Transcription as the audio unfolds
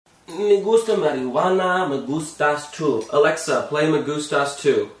Me gusta marijuana, me gustas tú. Alexa, play Me Gustas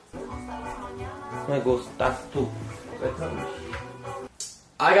Tú. Me gustas tú.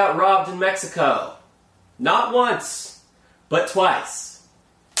 I got robbed in Mexico. Not once, but twice.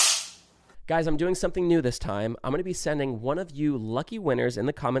 Guys, I'm doing something new this time. I'm going to be sending one of you lucky winners in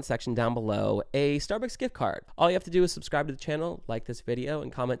the comment section down below a Starbucks gift card. All you have to do is subscribe to the channel, like this video,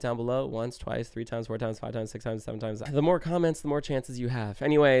 and comment down below once, twice, 3 times, 4 times, 5 times, 6 times, 7 times. The more comments, the more chances you have.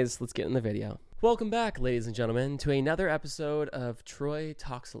 Anyways, let's get in the video. Welcome back, ladies and gentlemen, to another episode of Troy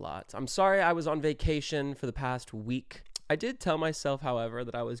Talks a Lot. I'm sorry I was on vacation for the past week. I did tell myself, however,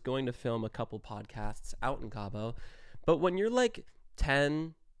 that I was going to film a couple podcasts out in Cabo, but when you're like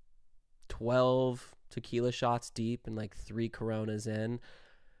 10, 12 tequila shots deep and like 3 Coronas in,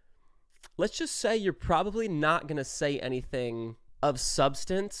 let's just say you're probably not going to say anything of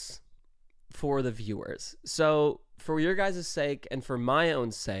substance for the viewers. So for your guys' sake and for my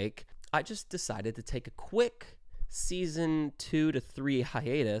own sake, I just decided to take a quick season 2 to 3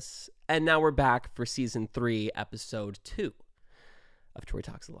 hiatus, and now we're back for season 3, episode 2 of Troy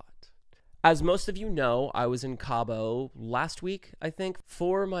Talks a Lot. As most of you know, I was in Cabo last week, I think,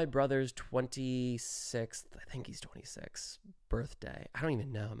 for my brother's 26th, I think he's 26, birthday. I don't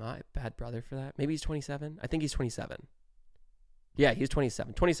even know. Am I a bad brother for that? Maybe he's 27? I think he's 27. Yeah, he's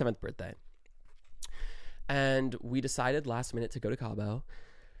 27. 27th birthday. And we decided last minute to go to Cabo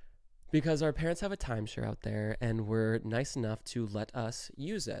because our parents have a timeshare out there and were nice enough to let us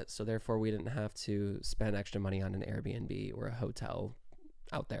use it. So therefore, we didn't have to spend extra money on an Airbnb or a hotel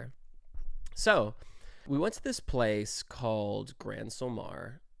out there. So we went to this place called Grand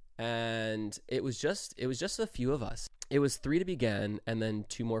Solmar, and it was just a few of us. It was 3 to begin, and then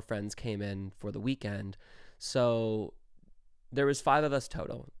 2 more friends came in for the weekend. So there was 5 of us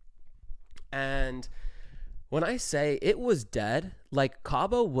total. And when I say it was dead, like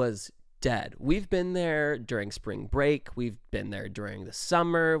Cabo was dead. We've been there during spring break. We've been there during the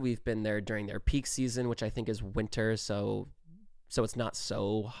summer. We've been there during their peak season, which I think is winter. So it's not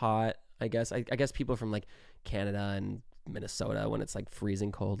so hot. I guess people from like Canada and Minnesota, when it's like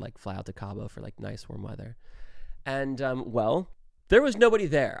freezing cold, like fly out to Cabo for like nice warm weather. And well, there was nobody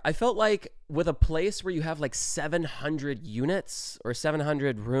there. I felt like with a place where you have like 700 units or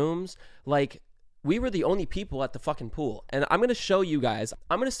 700 rooms, like we were the only people at the fucking pool. And I'm going to show you guys,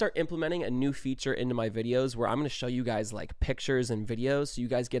 I'm going to start implementing a new feature into my videos where I'm going to show you guys like pictures and videos so you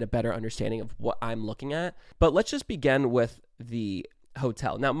guys get a better understanding of what I'm looking at. But let's just begin with the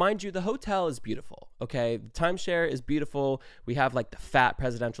hotel. Now, mind you, the hotel is beautiful, okay? The timeshare is beautiful. We have like the fat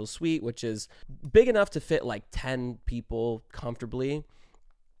presidential suite, which is big enough to fit like 10 people comfortably.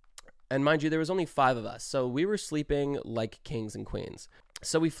 And mind you, there was only 5 of us, so we were sleeping like kings and queens.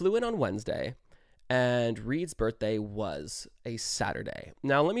 So we flew in on Wednesday, and Reed's birthday was a Saturday.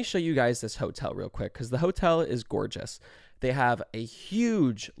 Now, let me show you guys this hotel real quick, because the hotel is gorgeous. They have a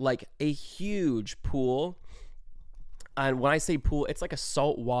huge pool. And when I say pool, it's like a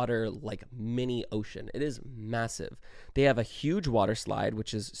saltwater, like mini ocean. It is massive. They have a huge water slide,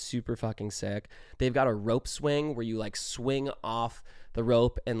 which is super fucking sick. They've got a rope swing where you like swing off the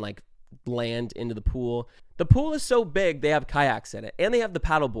rope and like land into the pool. The pool is so big, they have kayaks in it. And they have the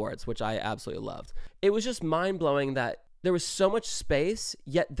paddle boards, which I absolutely loved. It was just mind-blowing that there was so much space,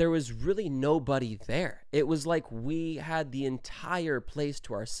 yet there was really nobody there. It was like we had the entire place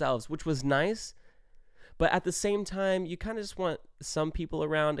to ourselves, which was nice. But at the same time, you kind of just want some people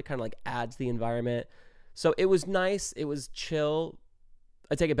around to kind of like add to the environment. So it was nice. It was chill.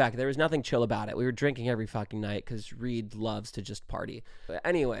 I take it back. There was nothing chill about it. We were drinking every fucking night because Reed loves to just party. But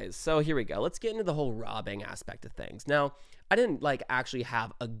anyways, so here we go. Let's get into the whole robbing aspect of things. Now, I didn't like actually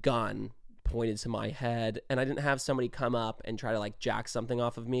have a gun pointed to my head, and I didn't have somebody come up and try to like jack something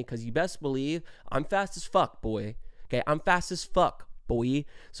off of me, because you best believe I'm fast as fuck, boy. Okay, I'm fast as fuck. Boy.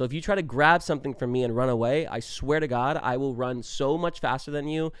 So if you try to grab something from me and run away, I swear to God, I will run so much faster than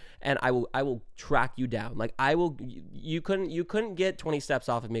you, and I will track you down. Like you couldn't get 20 steps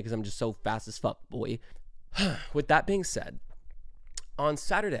off of me because I'm just so fast as fuck, boy. With that being said, on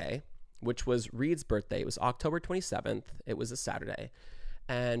Saturday, which was Reed's birthday, it was October 27th. It was a Saturday.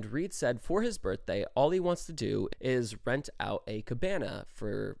 And Reed said for his birthday, all he wants to do is rent out a cabana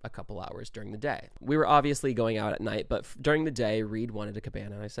for a couple hours during the day. We were obviously going out at night, but during the day, Reed wanted a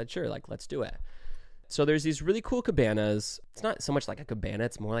cabana. And I said, sure, like, let's do it. So there's these really cool cabanas. It's not so much like a cabana.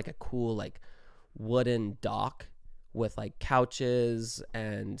 It's more like a cool, like, wooden dock with, like, couches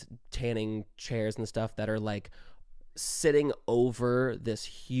and tanning chairs and stuff that are, like, sitting over this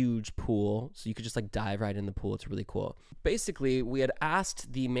huge pool, so you could just like dive right in the pool. It's really cool. Basically, we had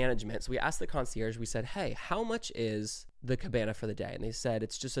asked the management, so we asked the concierge, we said, hey, how much is the cabana for the day. And they said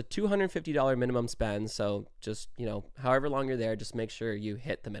it's just a $250 minimum spend. So just, however long you're there, just make sure you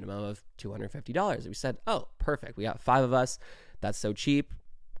hit the minimum of $250. We said, oh, perfect. We got 5 of us. That's so cheap.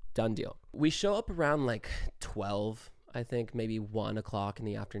 Done deal. We show up around like 12, I think, maybe 1 o'clock in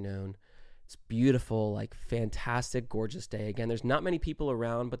the afternoon. It's beautiful, like fantastic, gorgeous day. Again, there's not many people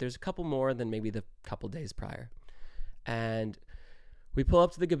around, but there's a couple more than maybe the couple days prior. And we pull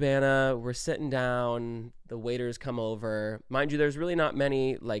up to the cabana, we're sitting down, the waiters come over. Mind you, there's really not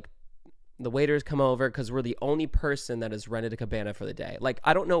many, like, the waiters come over because we're the only person that has rented a cabana for the day. Like,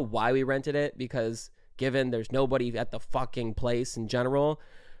 I don't know why we rented it, because given there's nobody at the fucking place in general,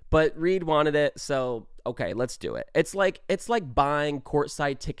 but Reed wanted it, so okay, let's do it. It's like buying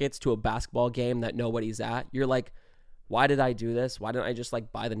courtside tickets to a basketball game that nobody's at. You're like, why did I do this? Why didn't I just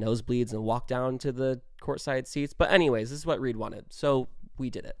like buy the nosebleeds and walk down to the courtside seats? But anyways, this is what Reed wanted. So we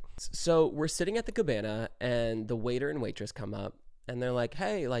did it. So we're sitting at the cabana and the waiter and waitress come up and they're like,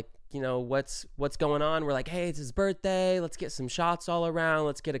 hey, like, what's going on? We're like, hey, it's his birthday. Let's get some shots all around.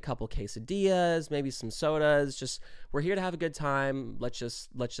 Let's get a couple quesadillas, maybe some sodas. Just, we're here to have a good time. Let's just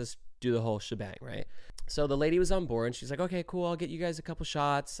do the whole shebang, right? So the lady was on board and she's like, okay, cool. I'll get you guys a couple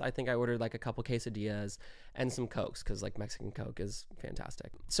shots. I think I ordered like a couple quesadillas and some Cokes because like Mexican Coke is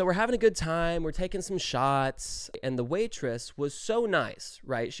fantastic. So we're having a good time. We're taking some shots and the waitress was so nice,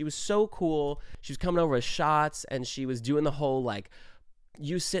 right? She was so cool. She was coming over with shots and she was doing the whole like,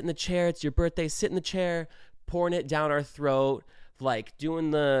 you sit in the chair, it's your birthday, sit in the chair, pouring it down our throat, like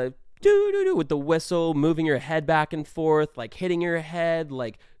doing the do-do-do with the whistle, moving your head back and forth, like hitting your head,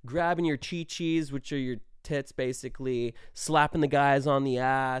 like grabbing your chi-chis, which are your tits basically, slapping the guys on the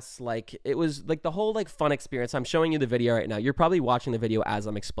ass. Like it was like the whole like fun experience. I'm showing you the video right now. You're probably watching the video as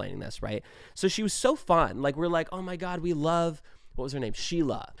I'm explaining this, right? So she was so fun. Like we're like, oh my God, we love, what was her name?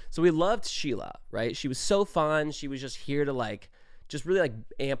 Sheila. So we loved Sheila, right? She was so fun. She was just here to like, just really like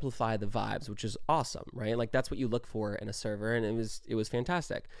amplify the vibes, which is awesome, right? Like that's what you look for in a server, and it was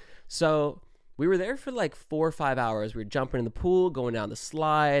fantastic. So we were there for like 4 or 5 hours. We were jumping in the pool, going down the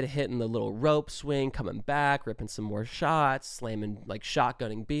slide, hitting the little rope swing, coming back, ripping some more shots, slamming like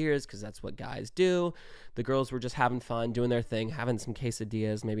shotgunning beers because that's what guys do. The girls were just having fun, doing their thing, having some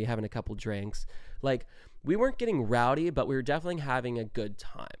quesadillas, maybe having a couple drinks. Like we weren't getting rowdy, but we were definitely having a good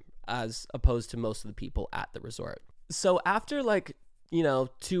time as opposed to most of the people at the resort. So after like,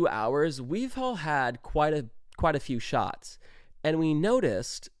 2 hours, we've all had quite a few shots. And we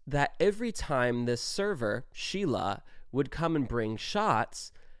noticed that every time this server, Sheila, would come and bring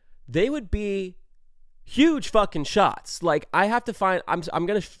shots, they would be huge fucking shots. Like I have to find, I'm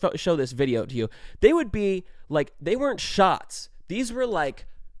going to show this video to you. They would be like, they weren't shots. These were like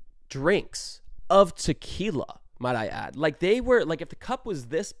drinks of tequila, might I add. Like they were like, if the cup was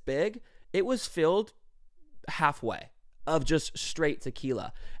this big, it was filled halfway of just straight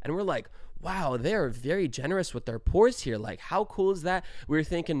tequila. And we're like, wow, they're very generous with their pours here. Like, how cool is that? We were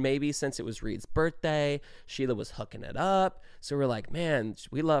thinking maybe since it was Reed's birthday, Sheila was hooking it up. So we're like, man,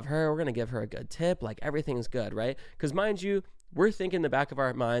 we love her. We're going to give her a good tip. Like, everything's good, right? Because mind you, we're thinking in the back of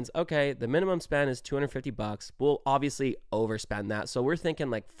our minds, okay, the minimum spend is $250. We'll obviously overspend that. So we're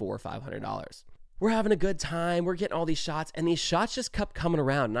thinking like $400 or $500. We're having a good time. We're getting all these shots, and these shots just kept coming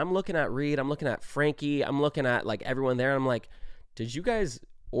around. And I'm looking at Reed. I'm looking at Frankie. I'm looking at like everyone there. And I'm like, did you guys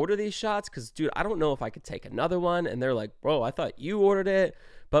order these shots? Because, dude, I don't know if I could take another one. And they're like, bro, I thought you ordered it.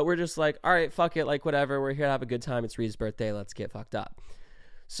 But we're just like, all right, fuck it. Like, whatever. We're here to have a good time. It's Reed's birthday. Let's get fucked up.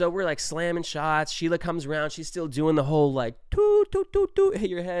 So we're like slamming shots. Sheila comes around. She's still doing the whole like toot, toot, toot, toot, hit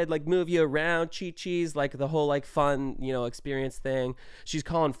your head, like move you around, chi-chis, like the whole like fun, experience thing. She's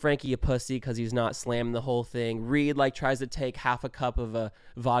calling Frankie a pussy because he's not slamming the whole thing. Reed like tries to take half a cup of a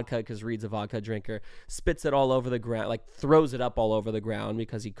vodka because Reed's a vodka drinker, spits it all over the ground, like throws it up all over the ground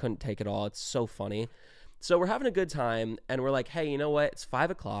because he couldn't take it all. It's so funny. So we're having a good time and we're like, hey, you know what? It's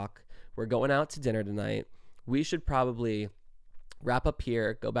 5 o'clock. We're going out to dinner tonight. We should probably wrap up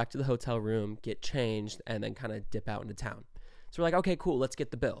here, go back to the hotel room, get changed, and then kind of dip out into town. So we're like, okay, cool, let's get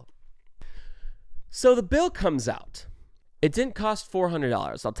the bill. So the bill comes out. It didn't cost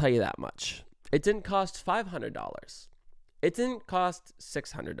 $400, I'll tell you that much. It didn't cost $500. It didn't cost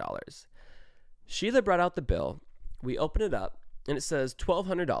 $600. Sheila brought out the bill. We open it up, and it says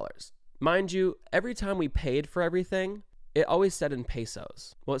 $1,200. Mind you, every time we paid for everything, it always said in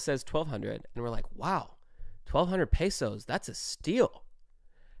pesos. Well, it says 1,200, and we're like, wow. 1,200 pesos, that's a steal.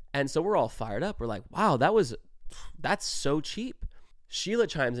 And so we're all fired up. We're like, wow, that's so cheap. Sheila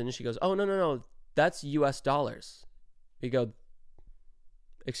chimes in and she goes, oh, no, that's US dollars. We go,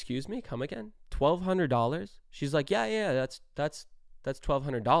 excuse me, come again? $1,200? She's like, yeah, that's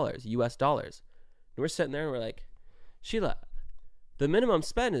 $1,200 US dollars. And we're sitting there and we're like, Sheila, the minimum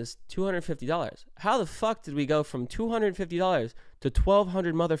spend is $250. How the fuck did we go from $250 to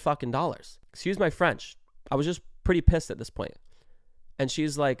 $1,200 motherfucking dollars? Excuse my French. I was just pretty pissed at this point. And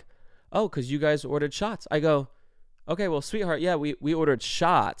she's like, oh, because you guys ordered shots. I go, okay, well, sweetheart, yeah, we ordered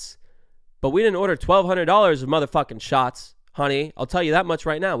shots, but we didn't order $1,200 of motherfucking shots, honey. I'll tell you that much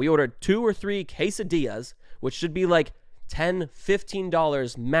right now. We ordered 2 or 3 quesadillas, which should be like $10,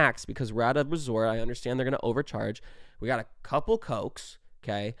 $15 max because we're at a resort. I understand they're going to overcharge. We got a couple Cokes,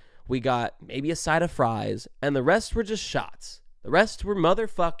 okay? We got maybe a side of fries, and the rest were just shots. The rest were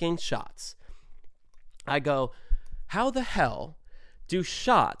motherfucking shots. I go, how the hell do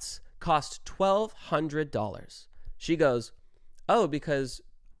shots cost $1,200? She goes, oh, because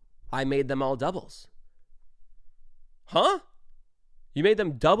I made them all doubles. Huh? You made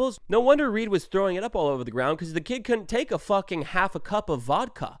them doubles? No wonder Reed was throwing it up all over the ground because the kid couldn't take a fucking half a cup of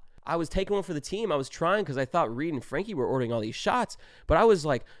vodka. I was taking one for the team. I was trying because I thought Reed and Frankie were ordering all these shots. But I was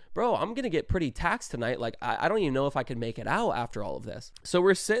like, bro, I'm going to get pretty taxed tonight. Like, I don't even know if I can make it out after all of this. So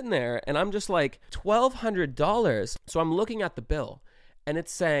we're sitting there and I'm just like, $1,200. So I'm looking at the bill and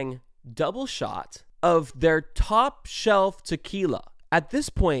it's saying double shot of their top shelf tequila. At this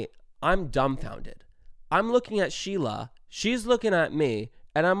point, I'm dumbfounded. I'm looking at Sheila. She's looking at me.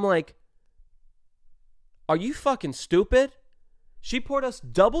 And I'm like, are you fucking stupid? She poured us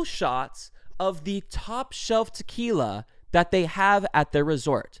double shots of the top shelf tequila that they have at their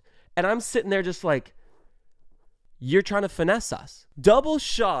resort. And I'm sitting there just like, you're trying to finesse us. Double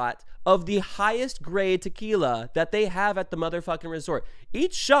shot of the highest grade tequila that they have at the motherfucking resort.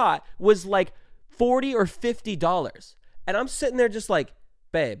 Each shot was like $40 or $50. And I'm sitting there just like,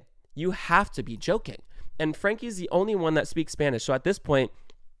 babe, you have to be joking. And Frankie's the only one that speaks Spanish. So at this point,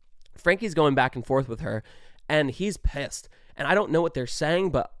 Frankie's going back and forth with her and he's pissed. And I don't know what they're saying,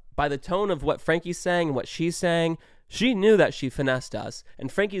 but by the tone of what Frankie's saying and what she's saying, she knew that she finessed us.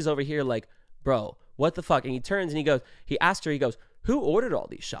 And Frankie's over here like, bro, what the fuck? And he turns and he goes, he asked her, he goes, who ordered all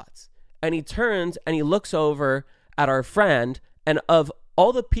these shots? And he turns and he looks over at our friend, and of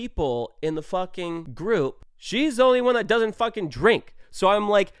all the people in the fucking group, she's the only one that doesn't fucking drink. So I'm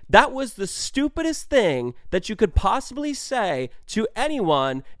like, that was the stupidest thing that you could possibly say to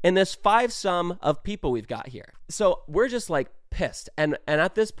anyone in this 5-sum of people we've got here. So we're just like pissed. And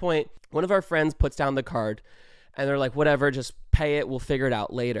at this point, one of our friends puts down the card and they're like, whatever, just pay it. We'll figure it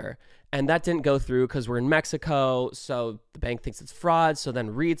out later. And that didn't go through because we're in Mexico. So the bank thinks it's fraud. So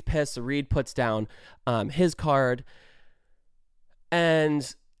then Reed's pissed. So Reed puts down his card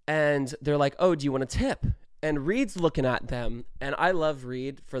and they're like, oh, do you want a tip? And Reed's looking at them, and I love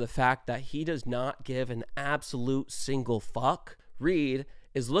Reed for the fact that he does not give an absolute single fuck. Reed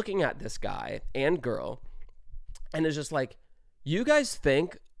is looking at this guy and girl and is just like, you guys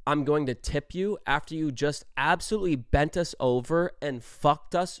think I'm going to tip you after you just absolutely bent us over and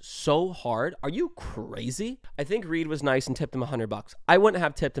fucked us so hard? Are you crazy? I think Reed was nice and tipped him $100. I wouldn't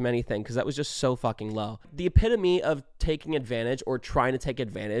have tipped him anything because that was just so fucking low. The epitome of taking advantage or trying to take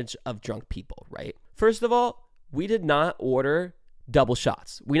advantage of drunk people, right? First of all, we did not order double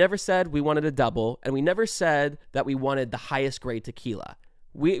shots. We never said we wanted a double, and we never said that we wanted the highest grade tequila.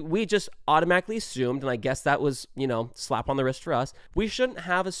 We just automatically assumed, and I guess that was, slap on the wrist for us. We shouldn't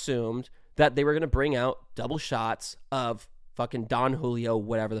have assumed that they were going to bring out double shots of fucking Don Julio,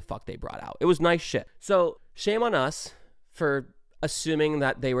 whatever the fuck they brought out. It was nice shit. So shame on us for assuming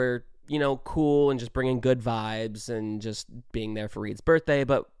that they were, cool and just bringing good vibes and just being there for Reed's birthday.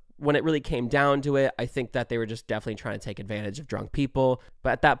 But when it really came down to it, I think that they were just definitely trying to take advantage of drunk people. But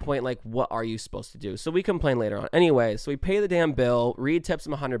at that point, like, what are you supposed to do? So we complain later on. Anyway, so we pay the damn bill. Reed tips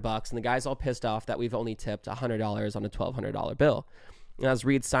him $100, and the guy's all pissed off that we've only tipped $100 on a $1,200 bill. And as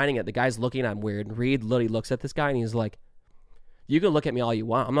Reed's signing it, the guy's looking at him weird. And Reed literally looks at this guy, and he's like, you can look at me all you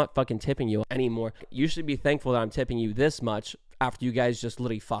want. I'm not fucking tipping you anymore. You should be thankful that I'm tipping you this much after you guys just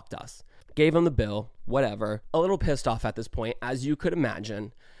literally fucked us. Gave him the bill, whatever. A little pissed off at this point, as you could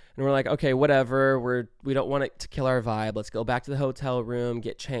imagine. And we're like, okay, whatever. We don't want it to kill our vibe. Let's go back to the hotel room,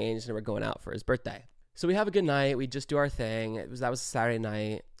 get changed, and we're going out for his birthday. So we have a good night. We just do our thing. That was a Saturday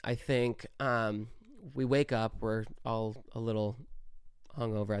night. I think we wake up. We're all a little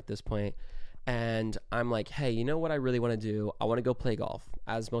hungover at this point. And I'm like, hey, you know what I really want to do? I want to go play golf.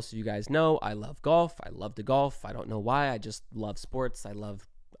 As most of you guys know, I love golf. I love to golf. I don't know why. I just love sports. I love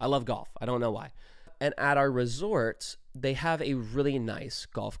golf. I don't know why. And at our resort, they have a really nice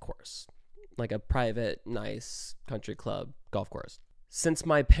golf course, like a private, nice country club golf course. Since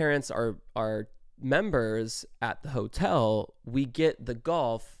my parents are members at the hotel, we get the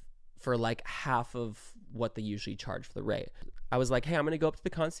golf for like half of what they usually charge for the rate. I was like, hey, I'm going to go up to the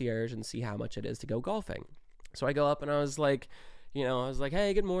concierge and see how much it is to go golfing. So I go up and I was like, I was like,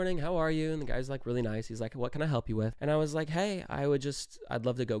 hey, good morning. How are you? And the guy's like really nice. He's like, what can I help you with? And I was like, hey, I'd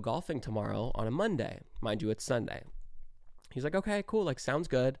love to go golfing tomorrow on a Monday. Mind you, it's Sunday. He's like, okay, cool. Like, sounds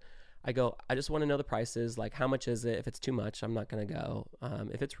good. I go, I just want to know the prices. Like, how much is it? If it's too much, I'm not going to go.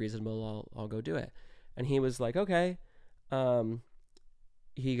 If it's reasonable, I'll go do it. And he was like, okay.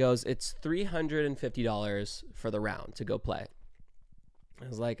 He goes, it's $350 for the round to go play. I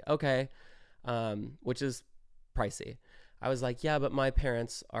was like, okay, which is pricey. I was like, yeah, but my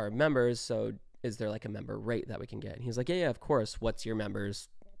parents are members, so is there like a member rate that we can get? And he's like, yeah, of course. What's your member's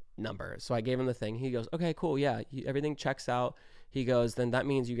number? So I gave him the thing. He goes, okay, cool, yeah, everything checks out. He goes, then that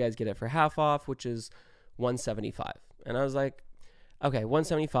means you guys get it for half off, which is $175. And I was like, okay,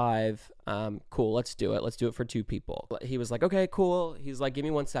 $175, cool, let's do it. Let's do it for 2 people. He was like, okay, cool. He's like, give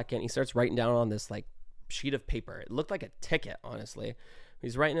me 1 second. He starts writing down on this like sheet of paper. It looked like a ticket, honestly.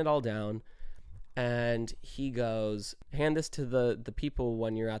 He's writing it all down. And he goes, hand this to the people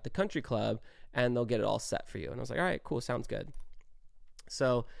when you're at the country club and they'll get it all set for you. And I was like, all right, cool, sounds good.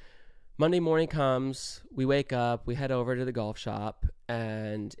 So Monday morning comes, we wake up, we head over to the golf shop,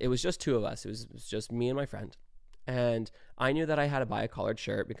 and it was just 2 of us. It was just me and my friend. And I knew that I had to buy a collared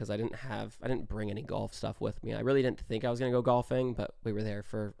shirt because I didn't bring any golf stuff with me. I really didn't think I was going to go golfing, but we were there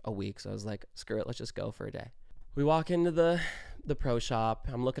for a week. So I was like, screw it, let's just go for a day. We walk into the pro shop.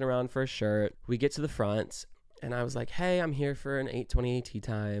 I'm looking around for a shirt. We get to the front, and I was like, hey, I'm here for an 8:20 tee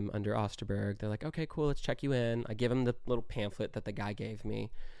time under Osterberg. They're like, okay, cool, let's check you in. I give them the little pamphlet that the guy gave me,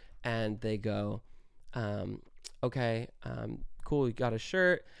 and they go, okay, cool, you got a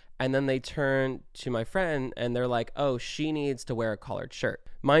shirt. And then they turn to my friend, and they're like, oh, she needs to wear a collared shirt.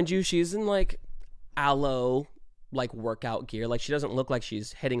 Mind you, she's in, like, aloe, like, workout gear. Like, she doesn't look like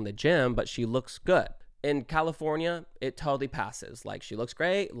she's hitting the gym, but she looks good. In California, it totally passes. Like, she looks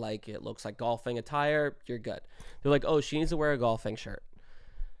great. Like, it looks like golfing attire. You're good. They're like, oh, she needs to wear a golfing shirt.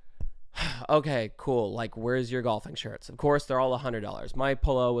 Okay, cool. Like, where's your golfing shirts? Of course, they're all $100. My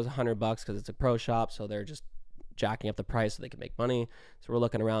polo was $100 because it's a pro shop, so they're just jacking up the price so they can make money. So we're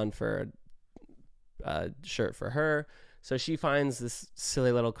looking around for a shirt for her. So she finds this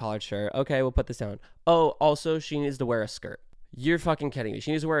silly little collared shirt. Okay, we'll put this down. Oh, also, she needs to wear a skirt. You're fucking kidding me.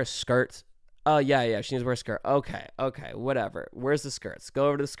 She needs to wear a skirt. Oh, yeah, she needs to wear a skirt. Okay, whatever. Where's the skirts? Go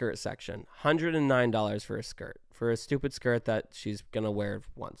over to the skirt section. $109 for a skirt. For a stupid skirt that she's going to wear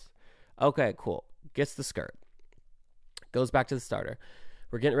once. Okay, cool. Gets the skirt. Goes back to the starter.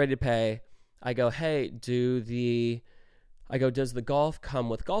 We're getting ready to pay. I go, hey, does the golf come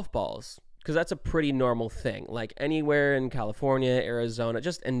with golf balls? Because that's a pretty normal thing. Like, anywhere in California, Arizona,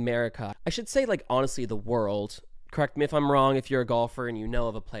 just in America. I should say, like, honestly, the world. Correct me if I'm wrong if you're a golfer and you know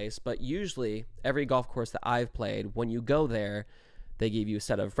of a place, but usually every golf course that I've played, when you go there, they give you a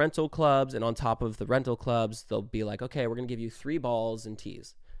set of rental clubs, and on top of the rental clubs, they'll be like, okay, we're going to give you 3 balls and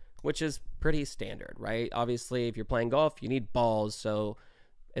tees, which is pretty standard, right? Obviously, if you're playing golf, you need balls, so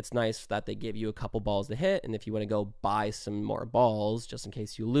it's nice that they give you a couple balls to hit, and if you want to go buy some more balls, just in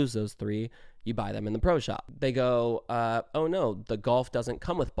case you lose those 3, you buy them in the pro shop. They go, oh no, the golf doesn't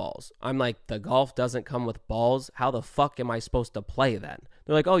come with balls. I'm like, the golf doesn't come with balls? How the fuck am I supposed to play then?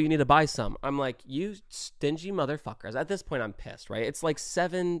 They're like, oh, you need to buy some. I'm like, you stingy motherfuckers. At this point, I'm pissed, right? It's like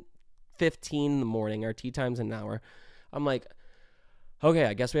 7:15 in the morning. Our tee time's an hour. I'm like, okay,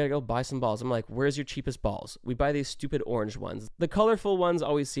 I guess we gotta go buy some balls. I'm like, where's your cheapest balls? We buy these stupid orange ones. The colorful ones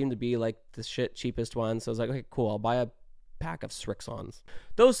always seem to be like the shit cheapest ones. So I was like, okay, cool, I'll buy a pack of Srixons.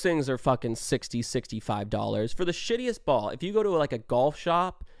 Those things are fucking $60, $65 for the shittiest ball. If you go to like a golf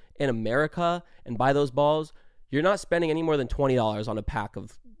shop in America and buy those balls, you're not spending any more than $20 on a pack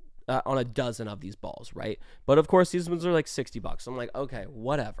of on a dozen of these balls, right? But of course, these ones are like $60. I'm like, okay,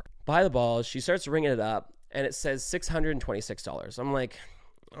 whatever. Buy the balls. She starts ringing it up, and it says $626. I'm like,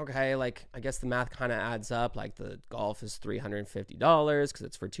 okay, like, I guess the math kind of adds up. Like, the golf is $350 because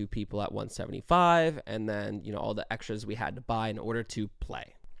it's for 2 people at $175, and then, you know, all the extras we had to buy in order to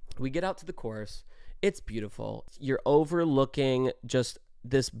play. We get out to the course. It's beautiful. You're overlooking just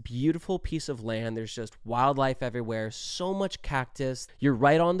this beautiful piece of land. There's just wildlife everywhere, so much cactus. You're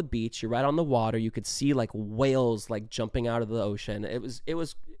right on the beach. You're right on the water. You could see like whales like jumping out of the ocean.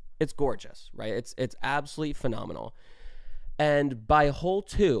 It's gorgeous, right? It's absolutely phenomenal. And by hole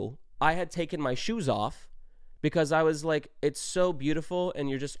 2, I had taken my shoes off because I was like, it's so beautiful and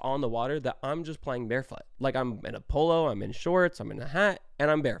you're just on the water that I'm just playing barefoot. Like, I'm in a polo, I'm in shorts, I'm in a hat, and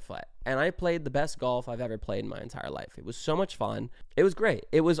I'm barefoot. And I played the best golf I've ever played in my entire life. It was so much fun. It was great.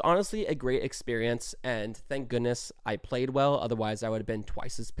 It was honestly a great experience, and thank goodness I played well. Otherwise, I would have been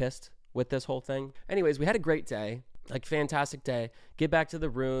twice as pissed with this whole thing. Anyways, we had a great day. Like, fantastic day. Get back to the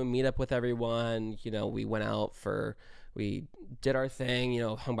room, meet up with everyone. We went out we did our thing,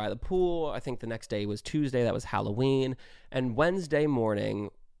 hung by the pool. I think the next day was Tuesday. That was Halloween. And Wednesday morning,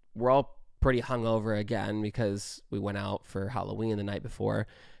 we're all pretty hungover again because we went out for Halloween the night before.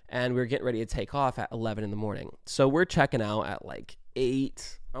 And we were getting ready to take off at 11 in the morning. So we're checking out at like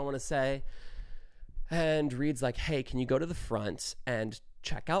 8, I want to say. And Reed's like, hey, can you go to the front and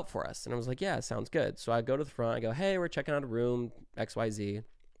check out for us? And I was like, yeah, sounds good. So I go to the front. I go, hey, we're checking out a room, XYZ.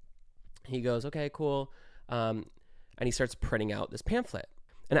 He goes, okay, cool. And he starts printing out this pamphlet.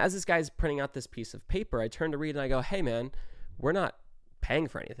 And as this guy's printing out this piece of paper, I turn to Reed and I go, hey, man, we're not paying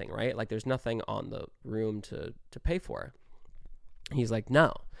for anything, right? Like, there's nothing on the room to pay for. He's like,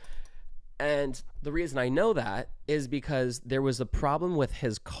 no. And the reason I know that is because there was a problem with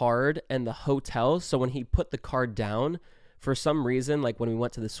his card and the hotel. So when he put the card down, for some reason, like when we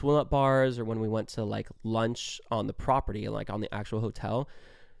went to the swim up bars or when we went to like lunch on the property, like on the actual hotel,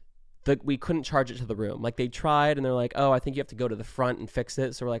 we couldn't charge it to the room. Like, they tried and they're like, oh, I think you have to go to the front and fix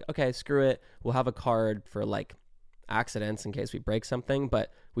it. So we're like, okay, screw it. We'll have a card for like accidents in case we break something,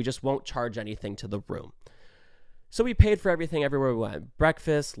 but we just won't charge anything to the room. So we paid for everything everywhere we went.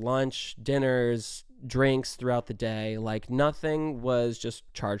 Breakfast, lunch, dinners, drinks throughout the day. Like, nothing was just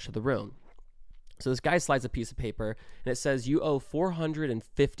charged to the room. So this guy slides a piece of paper and it says you owe $450.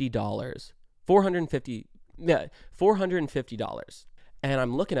 $450. And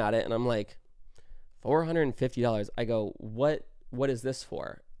I'm looking at it and I'm like, $450. I go, what is this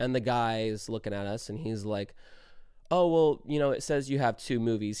for? And the guy's looking at us and he's like, oh, well, it says you have 2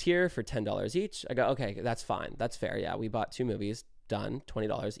 movies here for $10 each. I go, okay, that's fine. That's fair. Yeah, we bought 2 movies. Done.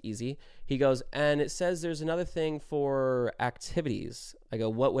 $20, easy. He goes, and it says there's another thing for activities. I go,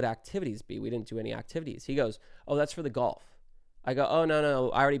 what would activities be? We didn't do any activities. He goes, oh, that's for the golf. I go, oh, no,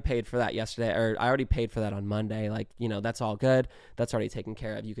 I already paid for that yesterday, or I already paid for that on Monday. Like, that's all good. That's already taken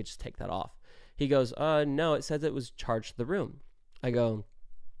care of. You could just take that off. He goes, no, it says it was charged to the room. I go,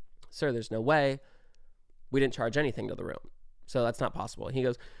 sir, there's no way. We didn't charge anything to the room. So that's not possible. He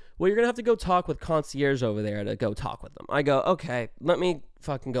goes, well, you're going to have to go talk with concierge over there to go talk with them. I go, okay, let me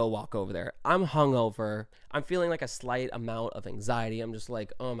fucking go walk over there. I'm hungover. I'm feeling like a slight amount of anxiety. I'm just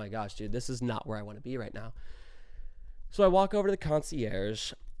like, oh my gosh, dude, this is not where I want to be right now. So I walk over to the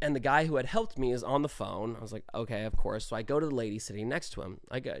concierge and the guy who had helped me is on the phone. I was like, okay, of course. So I go to the lady sitting next to him.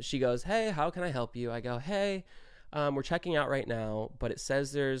 She goes, hey, how can I help you? I go, hey, we're checking out right now, but it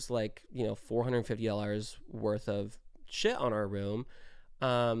says there's like, $450 worth of shit on our room.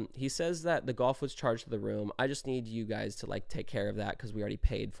 He says that the golf was charged to the room. I just need you guys to like take care of that because we already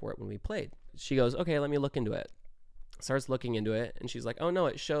paid for it when we played. She goes, okay, let me look into it. Starts looking into it and she's like, oh no,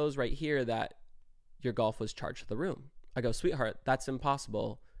 it shows right here that your golf was charged to the room. I go, sweetheart, that's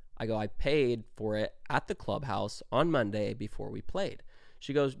impossible. I go, I paid for it at the clubhouse on Monday before we played.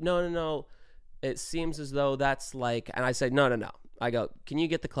 She goes, no. It seems as though that's like, and I said, no. I go, can you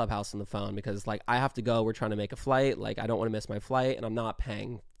get the clubhouse on the phone? Because like, I have to go. We're trying to make a flight. Like, I don't want to miss my flight and I'm not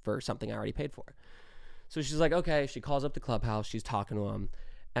paying for something I already paid for. So she's like, okay. She calls up the clubhouse. She's talking to him.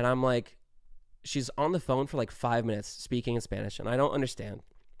 And I'm like, she's on the phone for like 5 minutes speaking in Spanish. And I don't understand.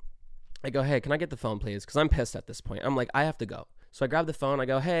 I go, hey, can I get the phone, please? Because I'm pissed at this point. I'm like, I have to go. So I grab the phone. I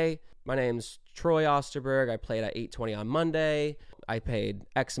go, hey, my name's Troy Osterberg. I played at 8:20 on Monday. I paid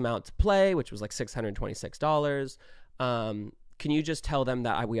X amount to play, which was like $626. Can you just tell them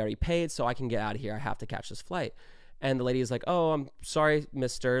that we already paid so I can get out of here? I have to catch this flight. And the lady is like, oh, I'm sorry,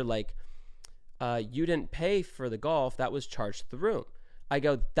 mister. Like, you didn't pay for the golf. That was charged to the room. I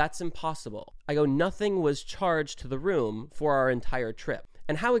go, that's impossible. I go, nothing was charged to the room for our entire trip.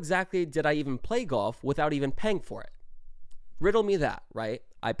 And how exactly did I even play golf without even paying for it? Riddle me that, right?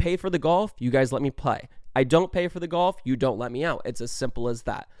 I pay for the golf, you guys let me play. I don't pay for the golf, you don't let me out. It's as simple as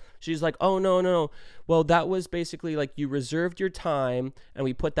that. She's like, oh, no. Well, that was basically like you reserved your time and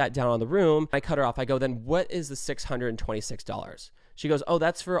we put that down on the room. I cut her off. I go, then what is the $626? She goes, oh,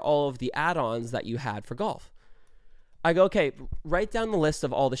 that's for all of the add-ons that you had for golf. I go, okay, write down the list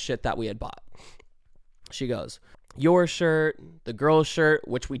of all the shit that we had bought. She goes, your shirt, the girl's shirt,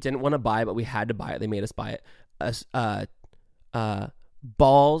 which we didn't want to buy, but we had to buy it. They made us buy it.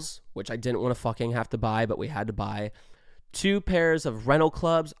 Balls, which I didn't want to fucking have to buy, but we had to buy. 2 pairs of rental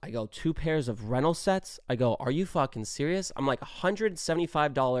clubs. I go, 2 pairs of rental sets. I go, are you fucking serious? I'm like,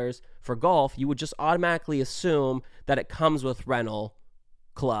 $175 for golf. You would just automatically assume that it comes with rental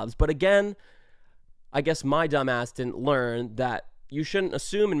clubs. But again, I guess my dumbass didn't learn that you shouldn't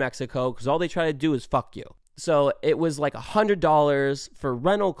assume in Mexico because all they try to do is fuck you. So it was like $100 for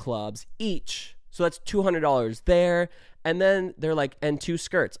rental clubs each. So that's $200 there. And then they're like, and 2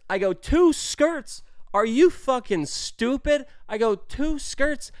 skirts. I go, 2 skirts? Are you fucking stupid? I go, 2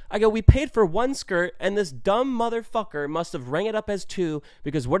 skirts? I go, we paid for 1 skirt, and this dumb motherfucker must have rang it up as 2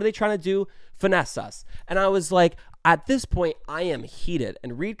 because what are they trying to do? Finesse us. And I was like, at this point, I am heated.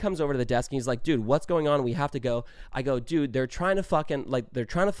 And Reed comes over to the desk and he's like, dude, what's going on? We have to go. I go, dude, they're trying to fuck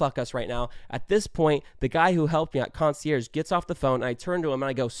us right now. At this point, the guy who helped me at concierge gets off the phone and I turn to him and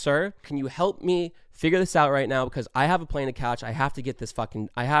I go, sir, can you help me figure this out right now? Because I have a plane to catch. I have to get this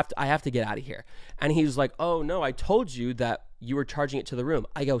I have to get out of here. And he was like, oh no, I told you that you were charging it to the room.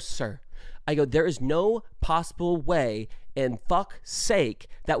 I go, sir, there is no possible way in fuck's sake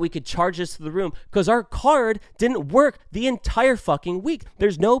that we could charge this to the room because our card didn't work the entire fucking week.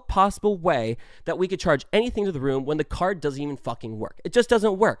 There's no possible way that we could charge anything to the room when the card doesn't even fucking work. It just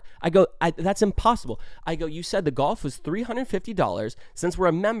doesn't work. I go, that's impossible. I go, you said the golf was $350. Since we're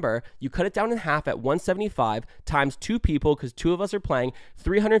a member, you cut it down in half at $175 times 2 people because 2 of us are playing,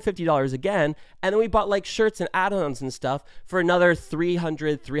 $350 again. And then we bought like shirts and add-ons and stuff for another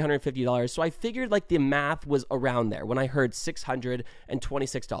 $350. So I figured like the math was around there when I heard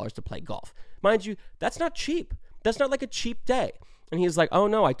 $626 to play golf. Mind you, that's not cheap. That's not like a cheap day. And he's like, oh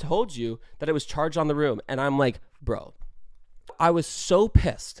no, I told you that it was charged on the room. And I'm like, bro, I was so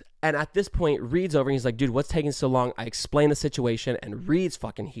pissed. And at this point, Reed's over and he's like, dude, what's taking so long? I explain the situation and Reed's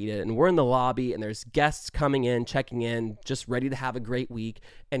fucking heated and we're in the lobby and there's guests coming in, checking in, just ready to have a great week.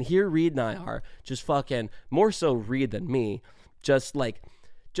 And here Reed and I are just fucking, more so Reed than me, just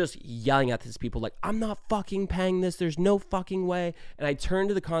yelling at these people like, I'm not fucking paying this. There's no fucking way. And I turn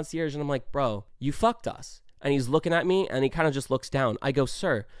to the concierge and I'm like, bro, you fucked us. And he's looking at me and he kind of just looks down. I go,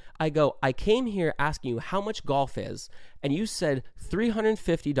 sir, I came here asking you how much golf is. And you said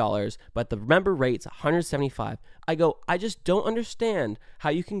 $350, but the member rate's $175. I go, I just don't understand how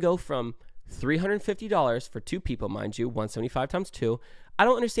you can go from $350 for 2 people, mind you, $175 times 2. I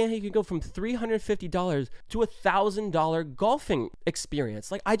don't understand how you can go from $350 to $1,000 golfing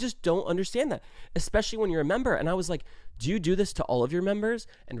experience. Like, I just don't understand that, especially when you're a member. And I was like, do you do this to all of your members?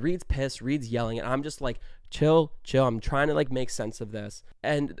 And Reed's pissed, Reed's yelling, and I'm just like, chill. I'm trying to like make sense of this.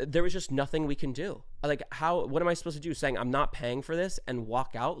 And there was just nothing we can do. Like, what am I supposed to do? Saying I'm not paying for this and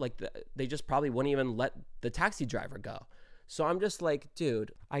walk out? Like, they just probably wouldn't even let the taxi driver go. So I'm just like,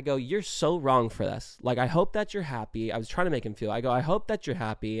 dude, I go, you're so wrong for this. Like, I hope that you're happy. I was trying to make him feel, I go, I hope that you're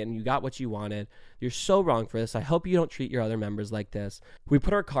happy and you got what you wanted. You're so wrong for this. I hope you don't treat your other members like this. We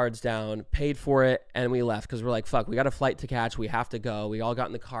put our cards down, paid for it, and we left because we're like, fuck, we got a flight to catch. We have to go. We all got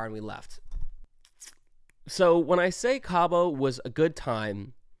in the car and we left. So when I say Cabo was a good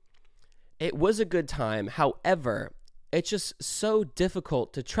time, it was a good time. However, it's just so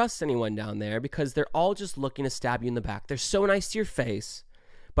difficult to trust anyone down there because they're all just looking to stab you in the back. They're so nice to your face,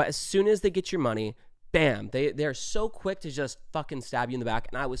 but as soon as they get your money, bam, they're so quick to just fucking stab you in the back.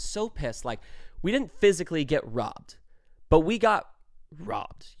 And I was so pissed. Like, we didn't physically get robbed, but we got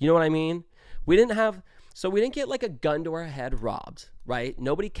robbed. You know what I mean? We didn't get like a gun to our head robbed, right?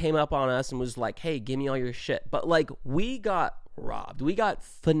 Nobody came up on us and was like, hey, give me all your shit. But like, we got robbed. We got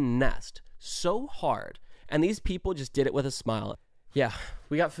finessed so hard. And these people just did it with a smile. Yeah,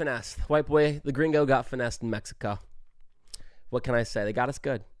 we got finessed. White boy, the gringo got finessed in Mexico. What can I say? They got us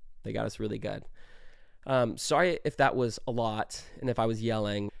good. They got us really good. Sorry if that was a lot and if I was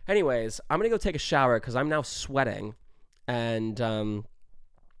yelling. Anyways, I'm going to go take a shower because I'm now sweating. And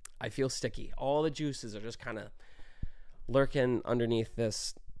I feel sticky. All the juices are just kind of lurking underneath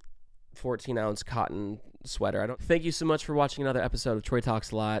this 14-ounce cotton sweater. Thank you so much for watching another episode of Troy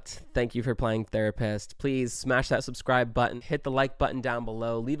Talks a Lot. Thank you for playing therapist. Please smash that subscribe button, hit the like button down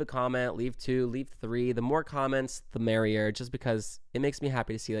below, leave a comment, leave 2, leave 3. The more comments, the merrier, just because it makes me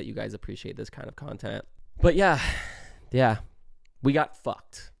happy to see that you guys appreciate this kind of content. But yeah, we got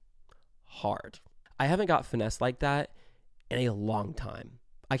fucked hard. I haven't got finessed like that in a long time.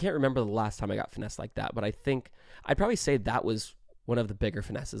 I can't remember the last time I got finessed like that, but I think I'd probably say that was one of the bigger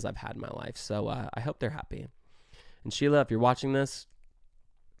finesses I've had in my life. So I hope they're happy. And Sheila, if you're watching this,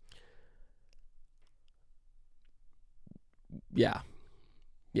 yeah,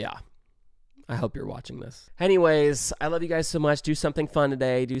 I hope you're watching this. Anyways, I love you guys so much. Do something fun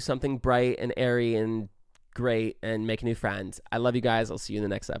today. Do something bright and airy and great and make a new friend. I love you guys. I'll see you in the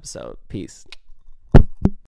next episode. Peace.